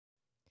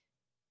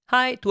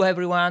Hi to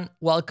everyone,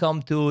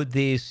 welcome to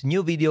this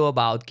new video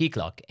about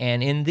KeyCloak.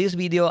 And in this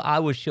video, I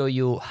will show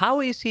you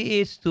how easy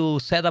it is to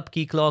set up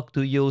KeyCloak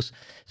to use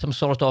some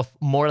sort of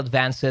more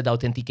advanced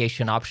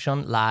authentication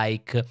option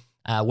like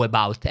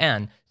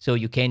WebAuthn. So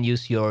you can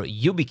use your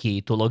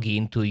Yubikey to log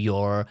into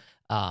your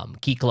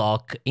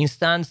KeyCloak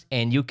instance,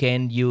 and you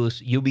can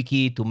use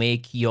Yubikey to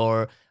make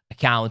your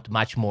account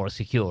much more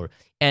secure.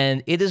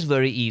 And it is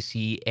very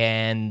easy,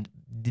 and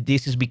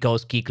this is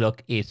because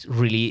KeyCloak is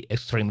really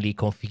extremely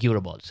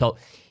configurable. So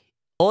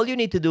all you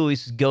need to do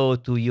is go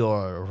to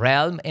your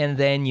realm and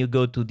then you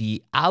go to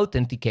the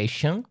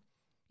authentication.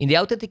 In the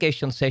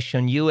authentication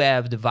section, you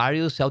have the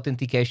various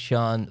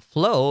authentication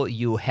flow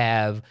you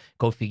have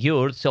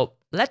configured. So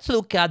let's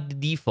look at the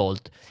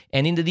default.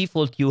 And in the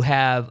default, you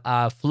have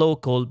a flow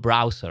called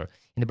browser.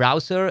 And the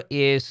browser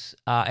is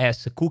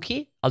as a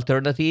cookie,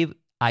 alternative,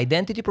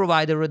 identity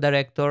provider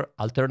redirector,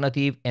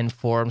 alternative, and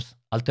forms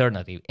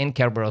alternative, and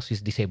Kerberos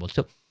is disabled.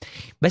 So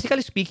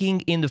basically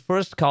speaking, in the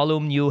first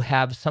column, you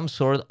have some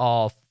sort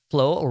of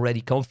flow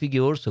already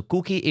configured. So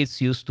cookie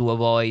is used to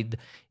avoid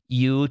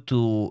you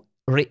to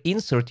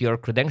reinsert your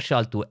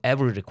credential to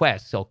every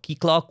request. So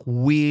KeyCloak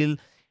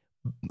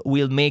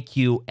will make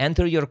you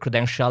enter your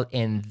credential,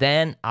 and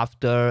then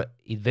after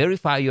it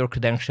verify your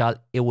credential,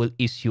 it will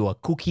issue a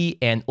cookie,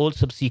 and all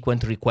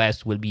subsequent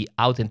requests will be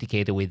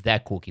authenticated with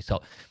that cookie.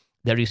 So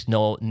there is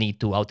no need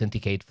to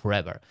authenticate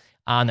forever.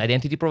 An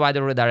identity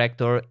provider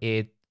redirector,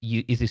 it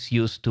is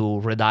used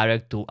to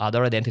redirect to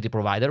other identity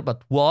provider,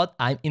 but what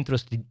I'm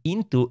interested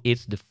into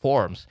is the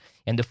forms.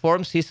 And the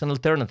forms is an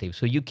alternative.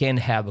 So you can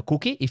have a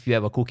cookie. If you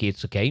have a cookie,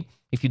 it's okay.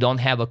 If you don't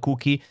have a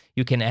cookie,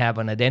 you can have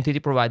an identity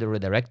provider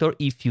redirector.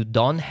 If you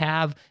don't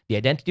have the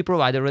identity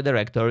provider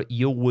redirector,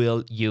 you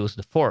will use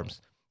the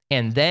forms.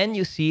 And then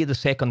you see the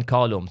second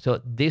column.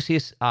 So this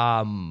is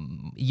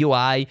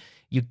UI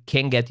you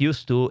can get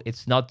used to.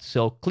 It's not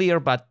so clear,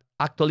 but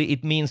actually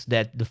it means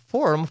that the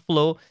form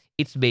flow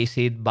it's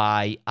based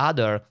by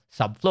other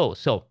subflows.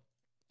 So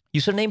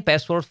username,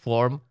 password,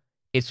 form,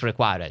 it's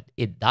required.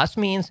 It does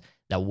means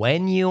that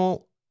when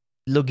you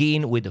log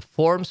in with the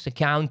forms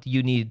account,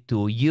 you need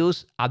to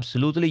use,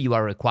 absolutely, you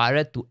are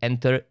required to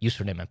enter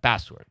username and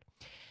password.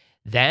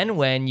 Then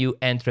when you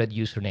entered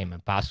username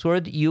and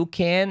password, you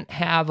can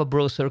have a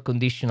browser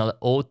conditional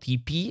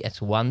OTP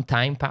as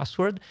one-time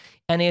password,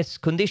 and it's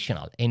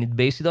conditional, and it's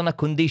based on a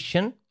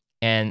condition.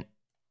 And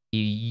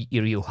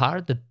here you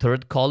are, the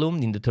third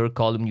column. In the third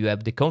column, you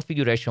have the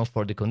configuration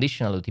for the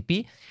conditional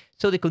OTP.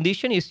 So the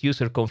condition is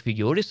user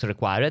configure is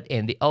required,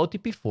 and the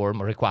OTP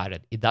form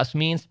required. It does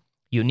means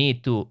you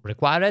need to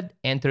required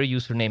enter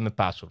username and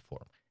password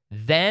form.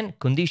 Then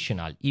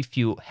conditional, if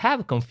you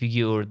have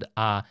configured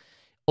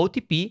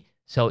OTP,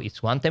 so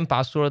it's one-time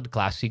password,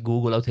 classic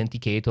Google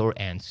Authenticator,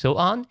 and so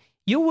on,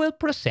 you will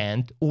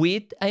present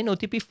with an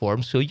OTP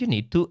form, so you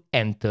need to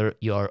enter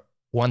your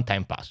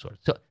one-time password.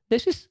 So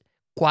this is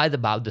quite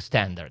about the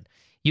standard.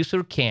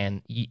 User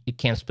can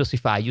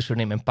specify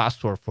username and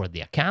password for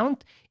the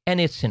account,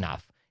 and it's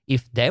enough.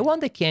 If they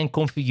want, they can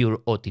configure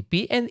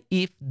OTP, and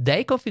if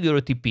they configure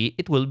OTP,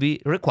 it will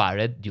be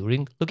required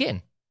during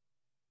login.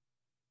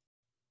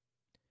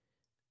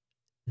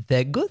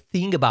 The good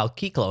thing about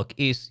KeyCloak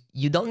is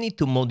you don't need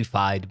to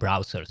modify the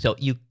browser. So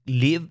you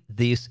leave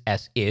this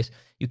as is.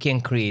 You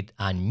can create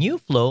a new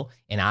flow,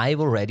 and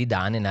I've already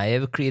done, and I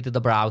have created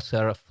a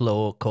browser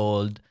flow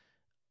called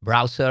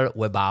Browser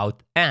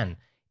WebAuthn.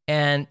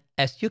 And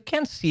as you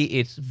can see,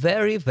 it's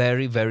very,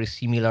 very, very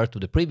similar to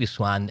the previous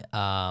one.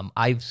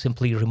 I've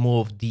simply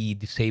removed the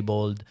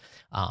disabled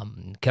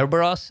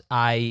Kerberos.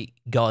 I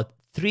got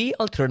 3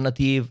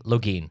 alternative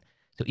login.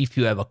 So if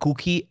you have a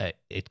cookie,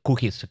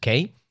 cookie is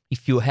okay.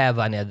 If you have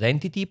an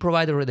identity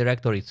provider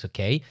redirector, it's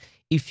okay.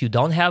 If you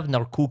don't have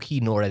nor cookie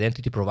nor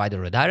identity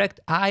provider redirect,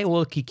 I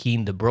will kick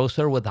in the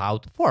browser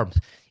without forms.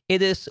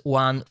 It is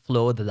one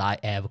flow that I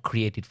have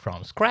created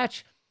from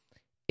scratch.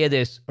 It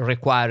is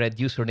required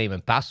username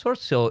and password,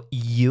 so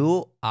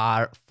you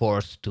are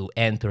forced to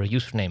enter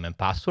username and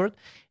password.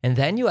 And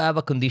then you have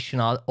a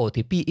conditional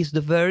OTP. It's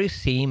the very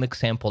same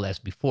example as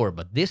before,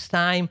 but this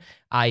time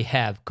I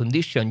have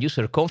condition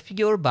user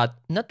configure, but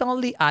not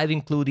only I've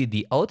included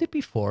the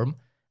OTP form,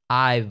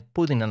 I've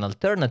put in an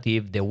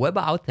alternative, the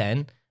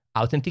WebAuthn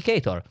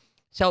authenticator.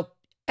 So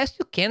as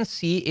you can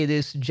see, it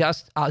is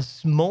just a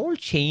small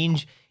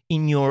change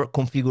in your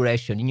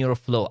configuration, in your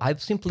flow.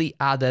 I've simply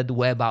added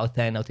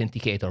WebAuthn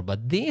authenticator,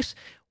 but this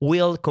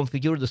will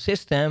configure the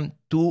system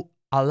to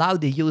allow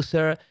the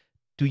user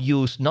to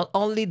use not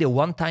only the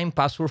one-time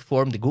password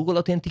form, the Google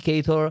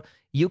Authenticator,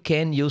 you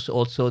can use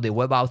also the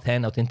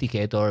WebAuthn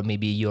authenticator,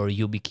 maybe your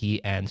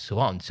Yubikey, and so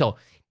on. So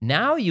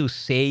now you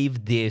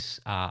save this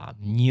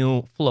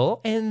new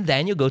flow, and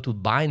then you go to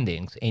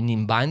bindings. And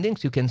in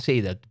bindings, you can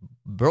say that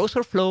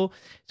browser flow,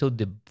 so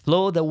the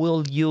flow that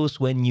we'll use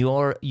when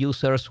your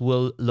users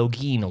will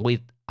log in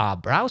with a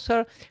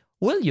browser,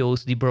 will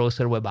use the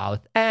browser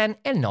WebAuthn and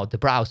not the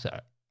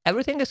browser.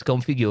 Everything is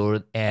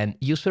configured, and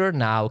user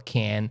now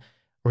can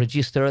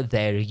register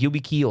their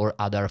Yubikey or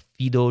other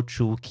FIDO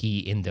true key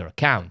in their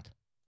account.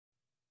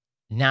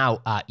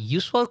 Now, a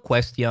usual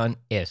question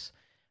is,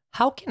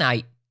 how can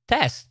I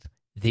test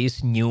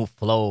this new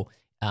flow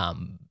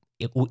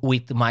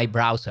with my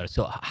browser?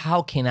 So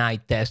how can I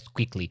test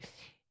quickly?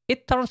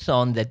 It turns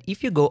on that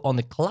if you go on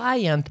the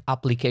client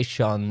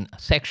application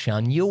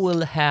section, you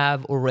will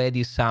have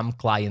already some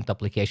client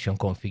application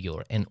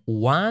configured. And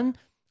one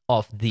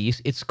of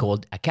these, it's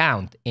called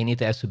account, and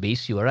it has a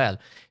base URL.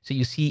 So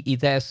you see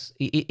it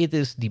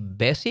is the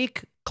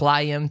basic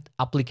client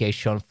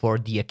application for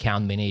the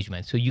account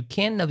management. So you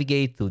can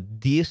navigate to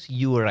this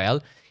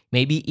URL,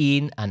 maybe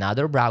in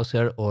another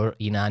browser or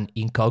in an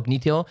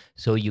incognito,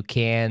 so you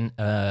can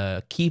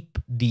keep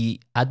the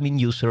admin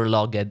user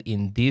logged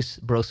in this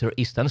browser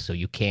instance, so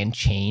you can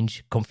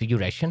change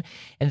configuration,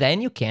 and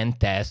then you can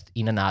test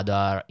in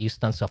another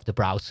instance of the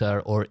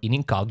browser, or in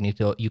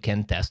incognito, you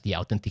can test the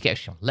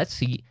authentication. Let's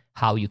see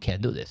how you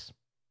can do this.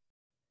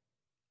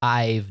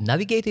 I've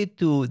navigated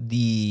to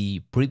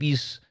the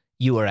previous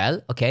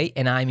URL, okay,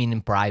 and I'm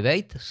in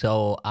private,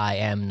 so I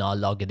am not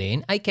logged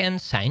in. I can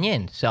sign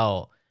in.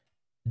 So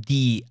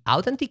the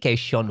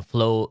authentication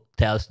flow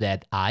tells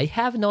that I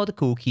have no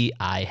cookie,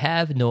 I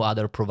have no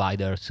other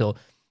provider. So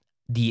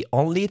the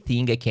only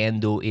thing I can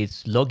do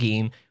is log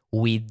in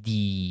with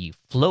the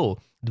flow,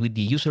 with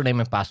the username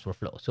and password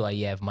flow. So I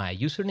have my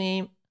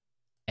username,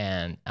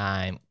 and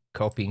I'm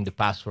copying the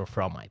password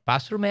from my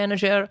password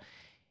manager,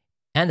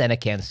 and then I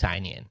can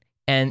sign in.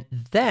 And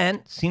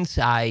then, since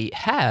I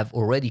have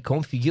already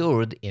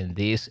configured in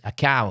this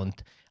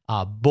account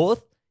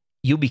both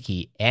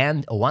Yubikey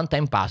and a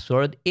one-time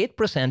password, it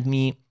presents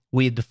me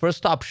with the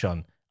first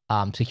option,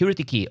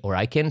 security key, or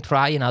I can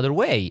try another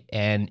way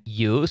and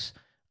use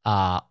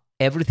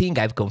everything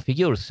I've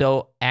configured.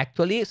 So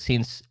actually,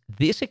 since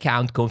this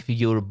account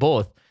configures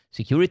both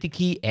security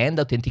key and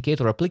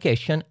authenticator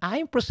application,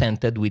 I'm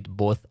presented with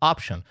both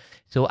options.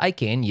 So I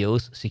can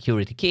use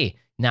security key.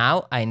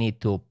 Now I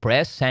need to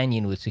press sign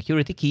in with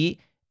security key,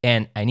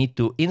 and I need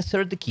to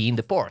insert the key in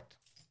the port.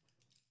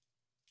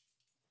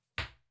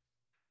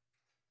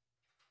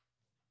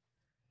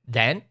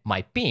 Then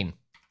my PIN.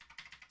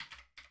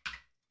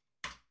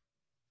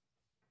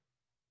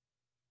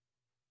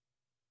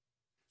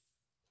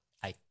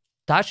 I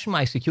touch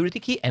my security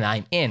key and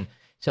I'm in.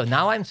 So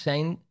now I'm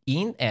signed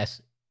in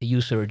as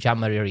user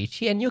Gianmaria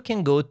Ricci, and you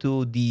can go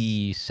to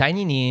the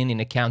signing in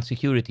account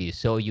security.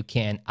 So you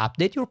can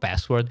update your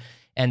password,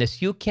 and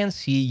as you can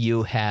see,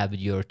 you have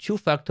your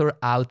two-factor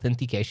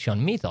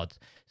authentication methods.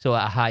 So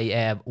I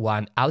have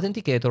one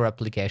authenticator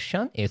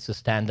application. It's a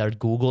standard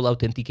Google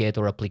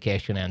authenticator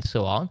application and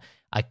so on.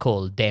 I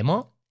call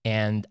demo,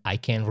 and I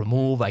can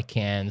remove, I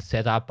can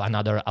set up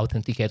another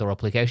authenticator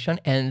application,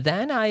 and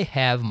then I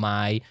have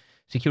my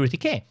security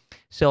key.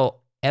 So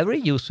every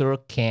user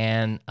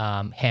can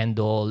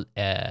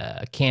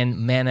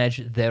can manage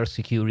their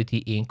security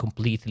in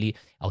completely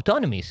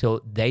autonomy.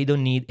 So they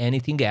don't need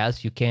anything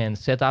else. You can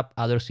set up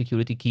other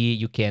security key.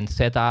 You can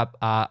set up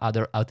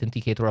other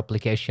authenticator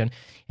application.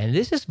 And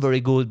this is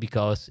very good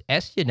because,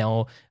 as you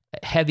know,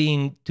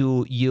 having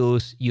to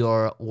use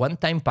your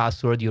one-time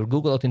password, your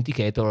Google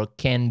Authenticator,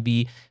 can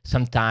be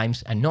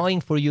sometimes annoying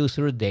for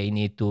users. They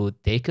need to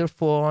take their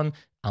phone,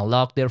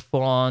 unlock their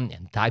phone,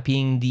 and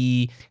typing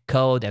the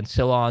code and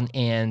so on.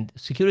 And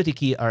security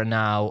key are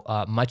now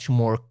a much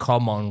more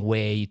common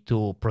way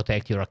to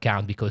protect your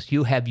account, because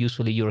you have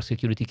usually your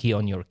security key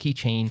on your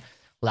keychain,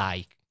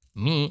 like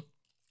me.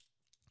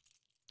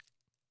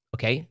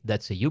 Okay,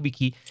 that's a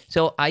Yubikey.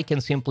 So I can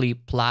simply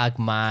plug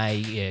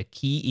my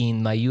key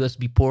in my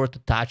USB port,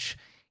 touch,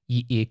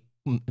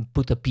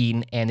 put a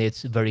pin, and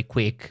it's very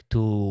quick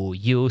to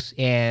use,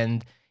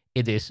 and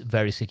it is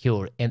very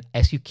secure. And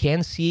as you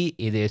can see,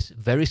 it is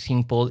very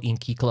simple in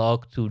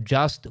KeyCloak to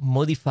just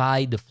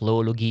modify the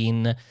Flow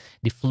login,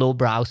 the Flow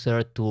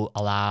browser, to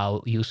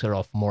allow user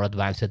of more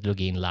advanced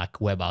login like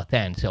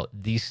WebAuthn. So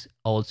this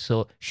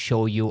also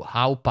show you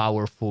how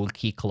powerful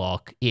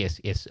KeyCloak is.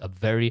 It's a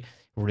very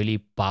really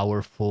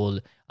powerful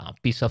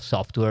piece of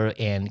software,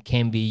 and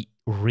can be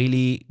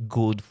really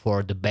good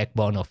for the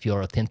backbone of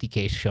your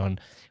authentication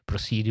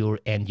procedure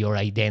and your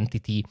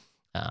identity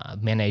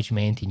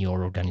management in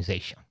your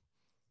organization.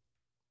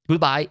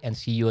 Goodbye, and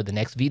see you at the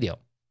next video.